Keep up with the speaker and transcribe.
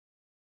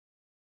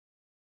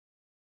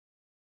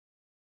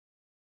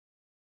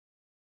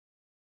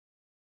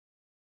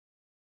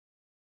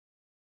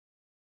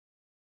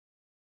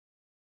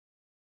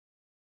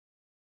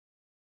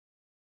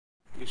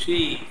You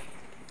see,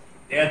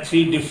 there are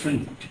three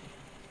different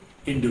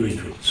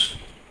individuals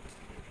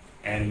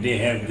and they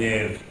have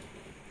their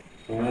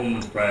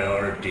own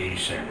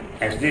priorities and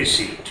as they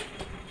see it.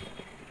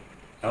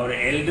 Our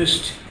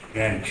eldest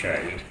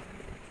grandchild,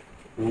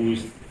 who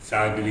is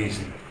Sagri's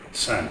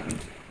son,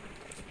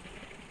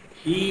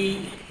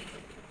 he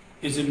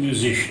is a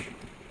musician.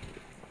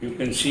 You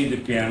can see the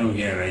piano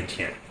here, right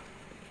here.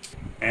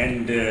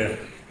 And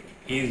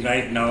he is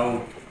right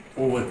now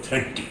over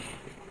 30.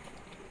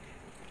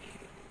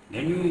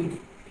 Then you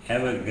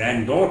have a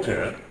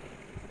granddaughter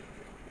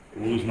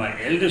who is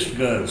my eldest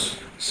girl's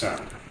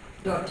son.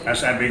 Daughter.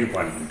 As I beg your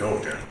pardon,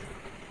 daughter.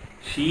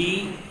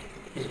 She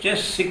is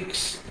just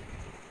 6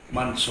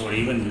 months or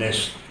even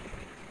less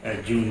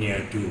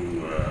junior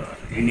to,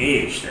 in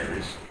age that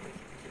is,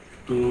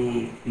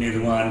 to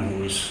Nirvan,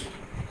 who is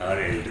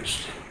our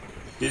eldest.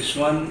 This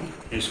one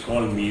is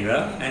called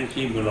Meera and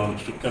he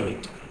belongs to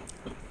Kavita.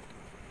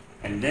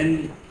 And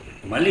then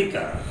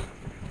Malika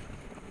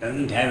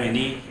doesn't have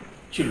any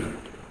children.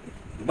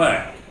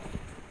 But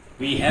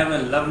we have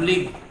a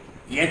lovely,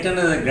 yet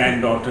another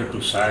granddaughter to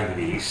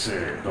Sagri's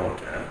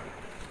daughter,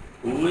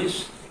 who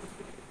is,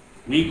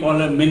 we call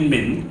her Min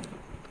Min,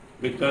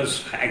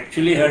 because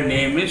actually her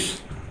name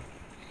is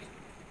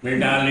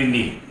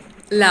Mrinalini.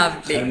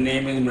 Lovely. Her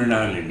name is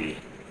Mrinalini.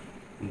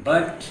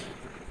 But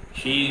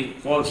she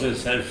calls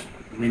herself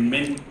Min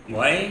Min.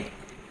 Why?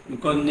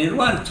 Because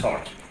Nirvan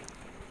thought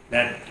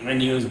that when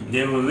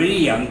they were very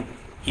young,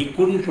 he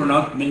couldn't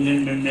pronounce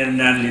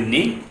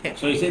Mrinalini,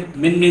 so he said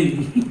Min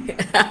Min,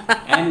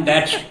 and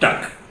that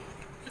stuck.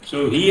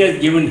 So he has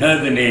given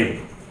her the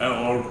name,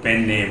 or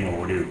pen name,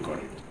 or what do you call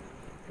it,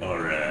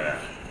 or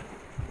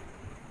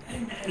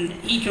and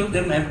each of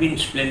them have been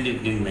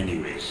splendid in many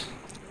ways,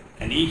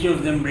 and each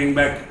of them bring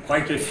back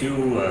quite a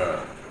few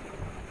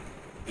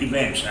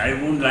events.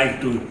 I would like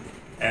to.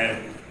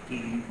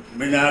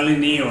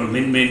 Mrinalini or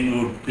Min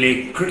Min would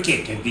play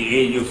cricket at the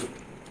age of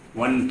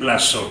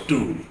 1+ or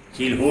 2.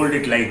 She'll hold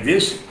it like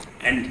this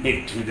and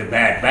hit with the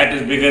bat. Bat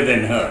is bigger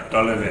than her,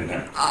 taller than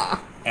her.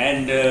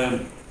 And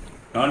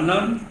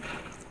Non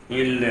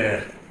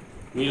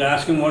we'll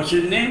ask him what's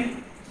his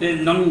name. He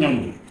says Nom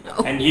Nom,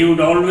 and he would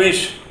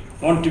always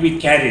want to be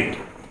carried.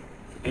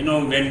 You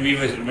know, when we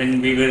were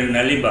in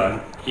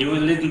Alibag, he was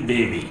a little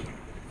baby,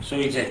 so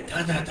he said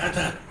Dada,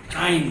 Dada,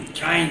 trying.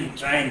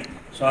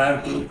 So I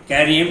have to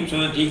carry him so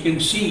that he can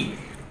see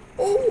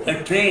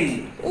a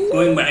train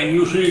going by. And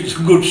usually it's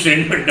a good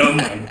train, but don't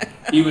mind.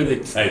 He was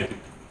excited.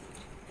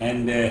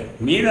 And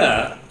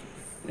Meera,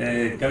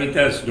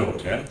 Kavita's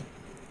daughter,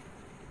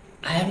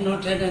 I have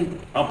not had an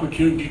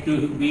opportunity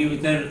to be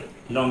with her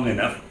long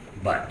enough,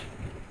 but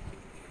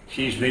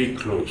she is very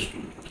close to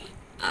me.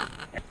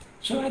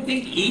 So I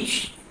think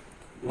each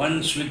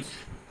one's with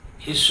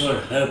his or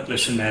her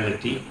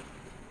personality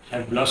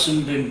have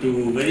blossomed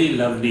into very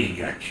lovely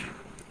grandchildren.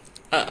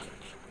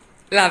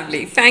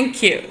 Lovely.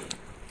 Thank you.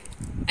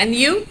 And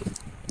you?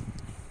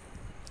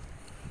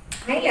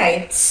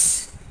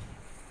 Highlights.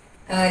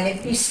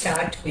 Let me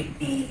start with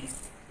the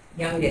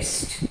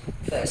youngest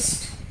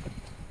first.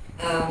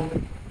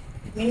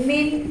 Min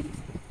Min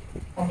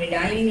or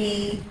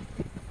Mrinalini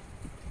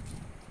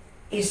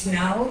is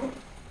now,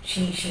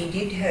 she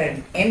did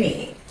her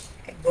MA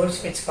at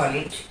Goldsmiths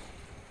College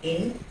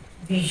in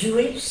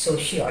visual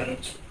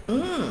sociology.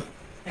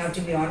 Now,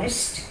 to be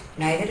honest,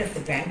 neither of the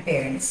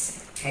grandparents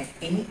had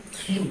any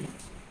clue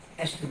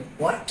as to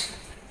what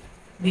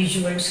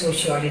visual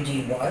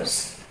sociology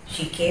was.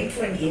 She came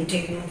for an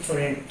interview for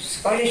a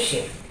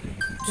scholarship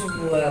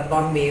to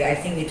Bombay. I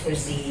think it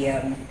was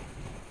the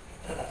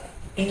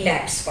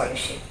INLAT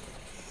scholarship.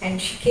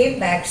 And she came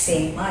back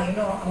saying,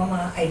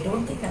 Mama, I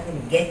don't think I'm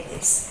going to get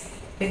this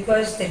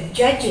because the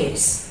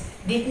judges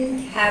didn't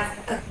have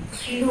a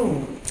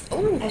clue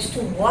as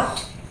to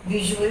what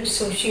visual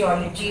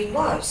sociology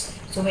was.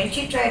 So when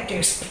she tried to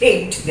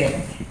explain to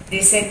them,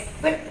 they said,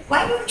 but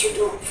why don't you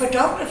do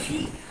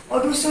photography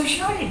or do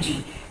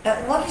sociology?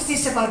 What is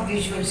this about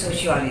visual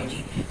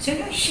sociology? So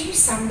she's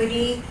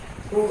somebody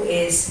who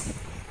is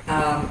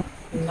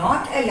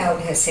not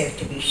allowed herself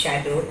to be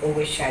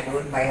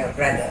overshadowed by her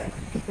brother,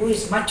 who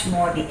is much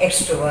more the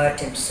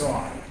extrovert and so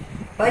on.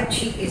 But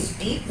she is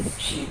deep,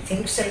 she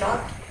thinks a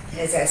lot.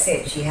 As I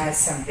said, she has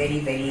some very,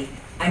 very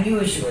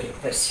unusual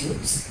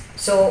pursuits.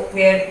 So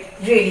I'm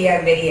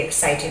very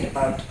excited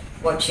about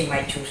what she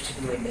might choose to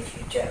do in the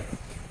future.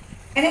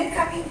 And then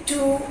coming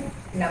to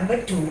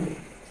number 2,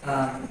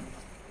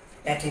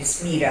 that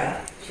is Meera.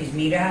 She's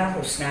Meera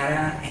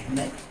Husnara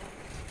Ahmed.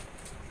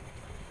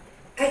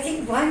 I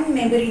think one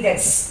memory that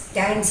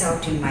stands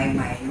out in my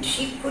mind,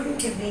 she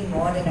couldn't have been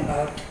more than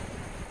about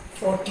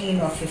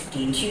 14 or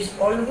 15. She's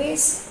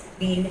always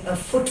been a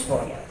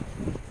footballer.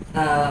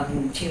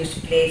 She used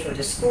to play for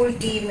the school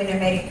team in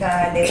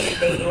America.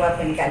 They grew up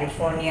in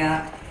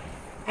California.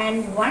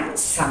 And one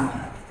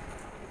summer,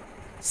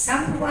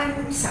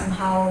 someone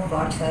somehow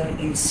got her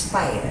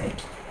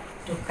inspired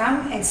to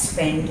come and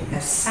spend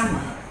a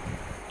summer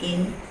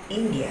in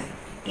India,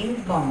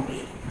 in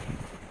Bombay,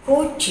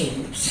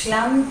 coaching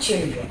slum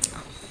children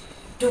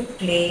to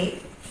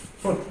play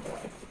football.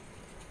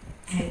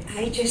 And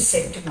I just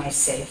said to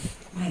myself,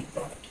 my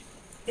God,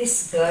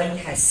 this girl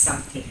has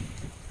something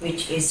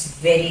which is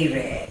very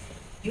rare.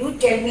 You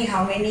tell me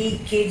how many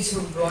kids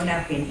who've grown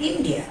up in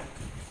India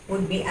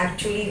would be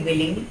actually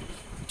willing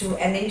to,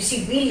 and then you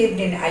see, we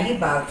lived in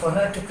Alibag, for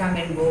her to come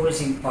and go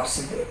was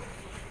impossible.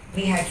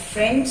 We had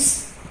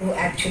friends who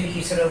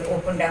actually sort of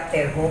opened up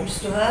their homes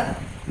to her.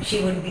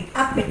 She would be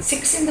up at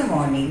 6 in the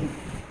morning,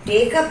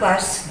 take a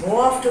bus, go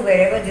off to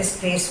wherever this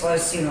place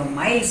was,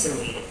 miles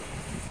away.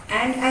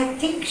 And I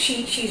think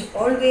she's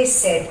always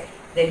said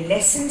the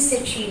lessons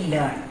that she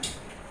learned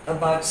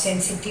about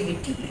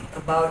sensitivity,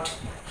 about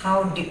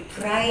how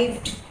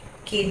deprived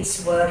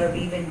kids were of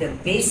even the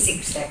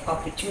basics like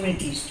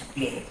opportunities to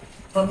play.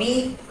 For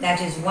me,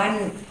 that is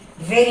one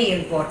very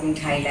important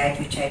highlight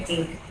which I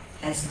think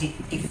has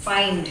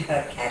defined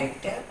her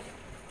character.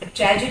 The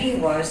tragedy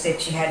was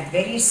that she had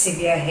very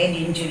severe head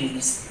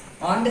injuries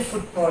on the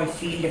football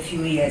field a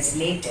few years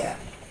later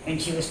when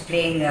she was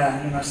playing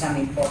some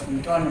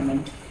important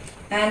tournament.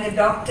 And the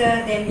doctor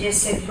then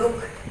just said,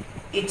 look,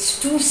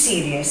 it's too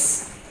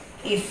serious.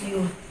 If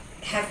you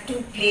have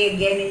to play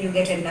again and you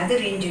get another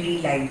injury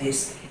like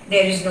this,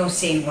 there is no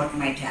saying what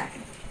might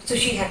happen. So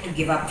she had to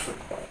give up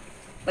football.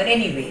 But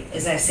anyway,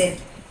 as I said,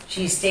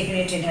 she's taken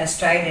it in her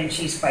stride and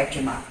she's quite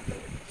remarkable.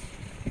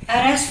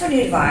 And as for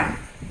Nirvan,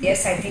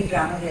 yes, I think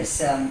Rama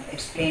has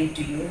explained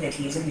to you that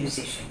he is a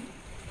musician.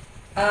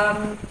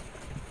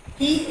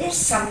 He is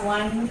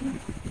someone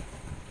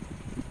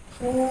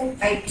who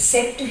I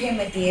said to him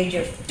at the age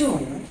of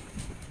 2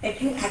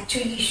 that you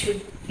actually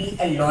should be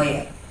a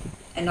lawyer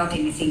and not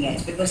anything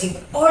else, because he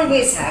would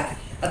always have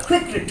a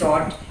quick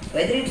retort,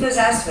 whether it was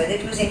us, whether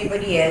it was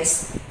anybody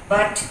else.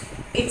 But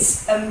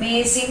it's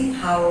amazing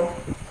how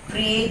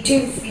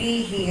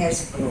creatively he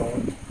has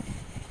grown.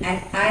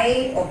 And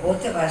I, or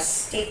both of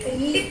us, take a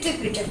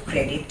little bit of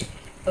credit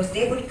because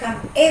they would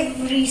come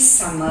every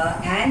summer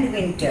and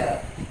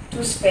winter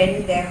to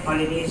spend their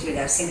holidays with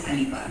us in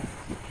Alibag.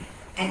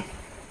 And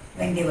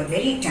when they were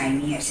very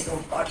tiny, I said,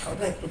 oh God, how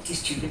do I put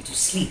these children to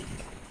sleep?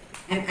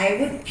 And I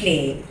would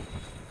play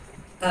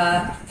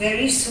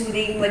very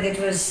soothing, whether it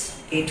was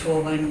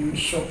Beethoven,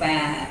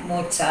 Chopin,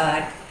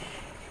 Mozart,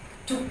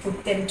 to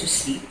put them to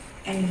sleep.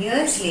 And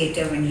years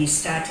later, when he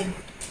started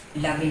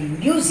loving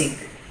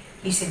music,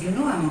 he said,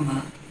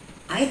 Mama,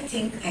 I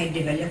think I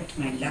developed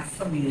my love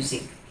for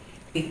music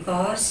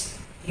because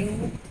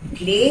you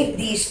played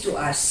these to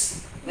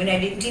us when I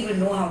didn't even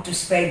know how to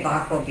spell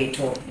Bach or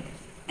Beethoven.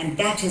 And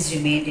that has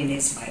remained in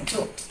his mind.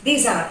 So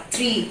these are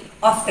 3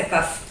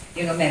 off-the-cuff,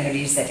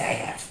 memories that I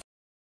have.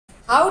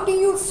 How do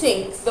you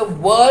think the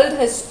world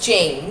has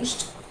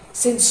changed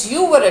since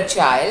you were a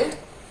child,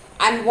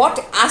 and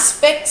what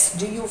aspects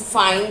do you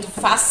find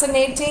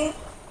fascinating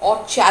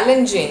or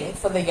challenging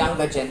for the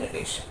younger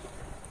generation?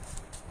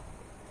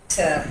 It's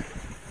a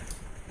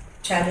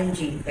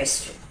challenging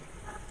question,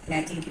 and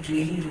I think it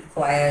really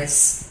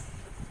requires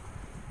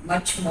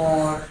much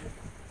more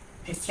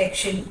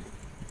reflection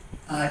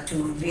to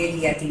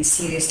really, I think,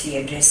 seriously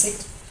address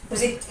it,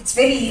 because it's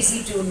very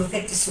easy to look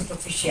at the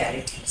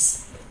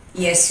superficialities.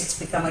 Yes, it's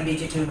become a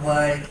digital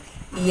world.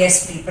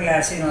 Yes, people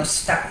are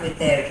stuck with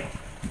their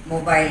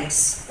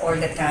mobiles all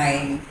the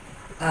time.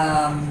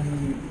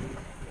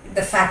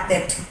 The fact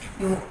that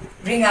you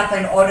ring up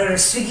and order a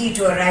Swiggy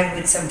to arrive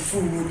with some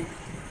food,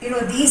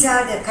 these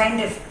are the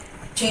kind of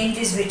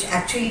changes which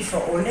actually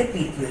for older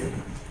people,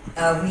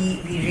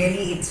 we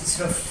really, it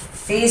sort of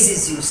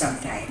phases you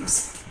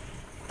sometimes.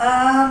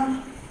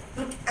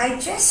 But I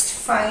just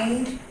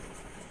find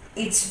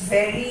it's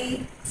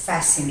very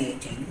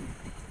fascinating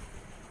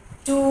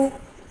to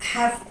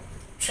have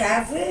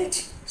traveled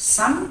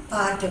some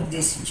part of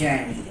this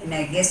journey, and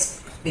I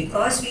guess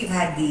because we've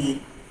had the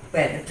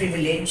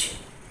privilege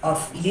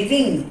of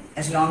living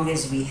as long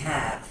as we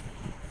have,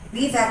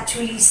 we've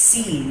actually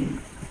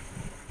seen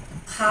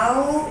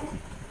how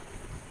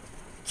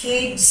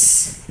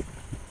kids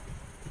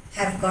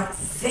have got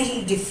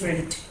very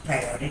different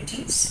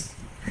priorities.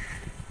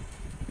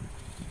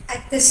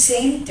 At the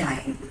same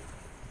time,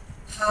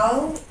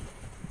 how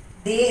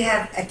they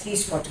have, at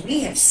least what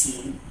we have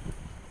seen,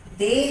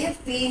 they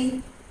have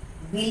been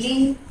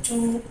willing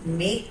to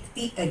make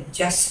the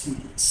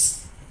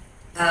adjustments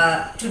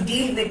to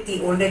deal with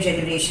the older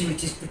generation,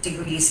 which is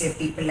particularly, say,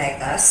 people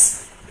like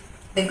us,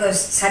 because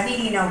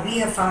suddenly now we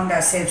have found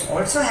ourselves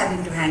also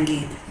having to handle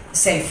the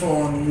cell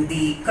phone,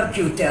 the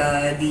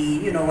computer,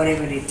 the,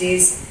 whatever it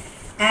is,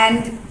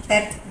 and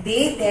that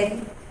they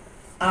then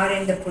are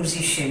in the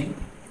position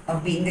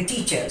of being the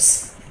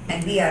teachers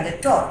and we are the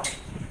taught.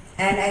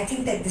 And I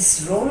think that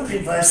this role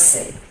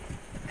reversal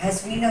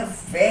has been of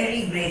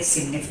very great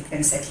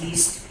significance, at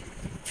least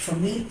for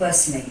me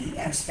personally.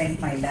 I've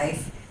spent my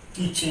life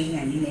teaching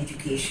and in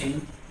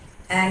education,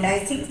 and I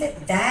think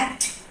that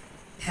that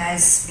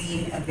has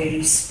been a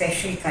very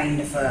special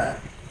kind of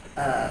a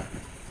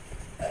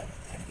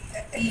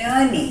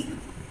learning,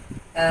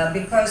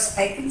 because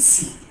I can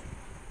see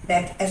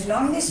that as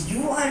long as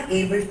you are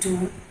able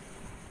to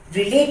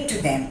relate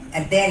to them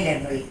at their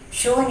level,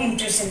 show an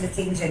interest in the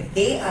things that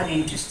they are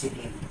interested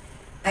in,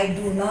 I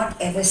do not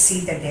ever see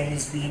that there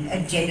has been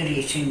a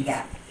generation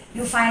gap.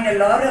 You find a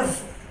lot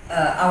of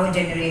our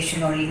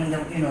generation, or even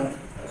the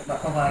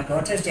of our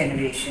daughters'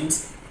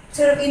 generations,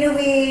 sort of in a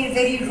way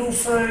very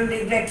rueful,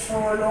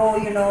 regretful.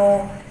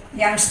 Oh,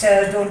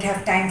 youngsters don't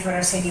have time for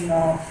us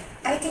anymore.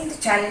 I think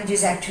the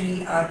challenges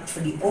actually are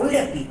for the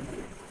older people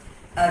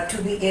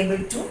to be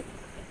able to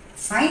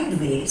find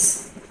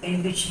ways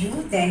in which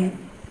you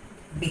then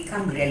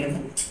become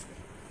relevant,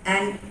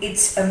 and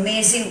it's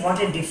amazing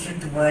what a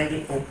different world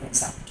it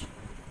opens up.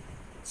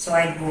 So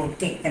I go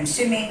take them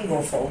swimming,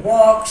 go for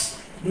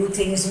walks, do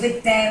things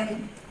with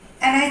them,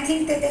 and I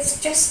think that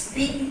it's just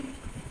been,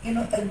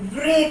 a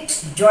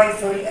great,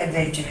 joyful,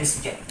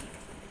 adventurous journey.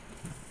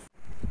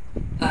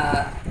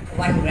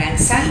 One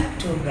grandson,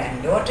 two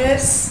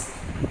granddaughters,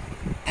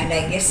 and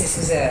I guess this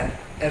is a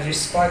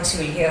response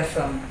you'll hear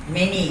from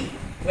many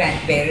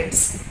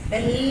grandparents. The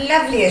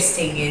loveliest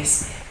thing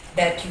is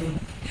that you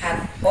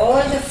have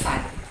all the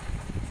fun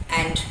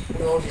and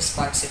no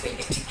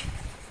responsibility.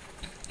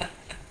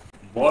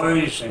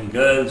 Boys and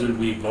girls will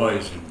be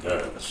boys and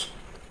girls,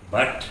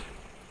 but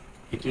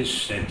it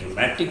is a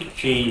dramatic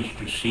change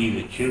to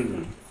see the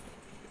children,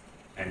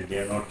 and they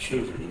are not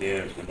children, they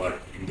are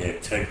about in their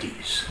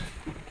 30s.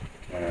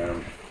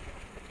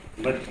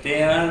 But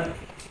they are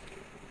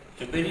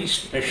a very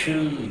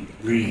special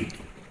breed.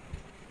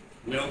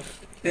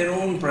 Their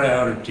own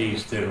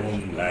priorities, their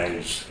own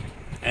lives.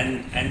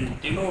 And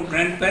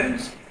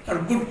grandparents are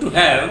good to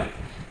have,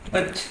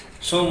 but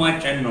so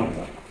much and no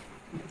more.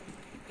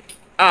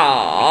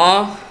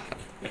 Aww.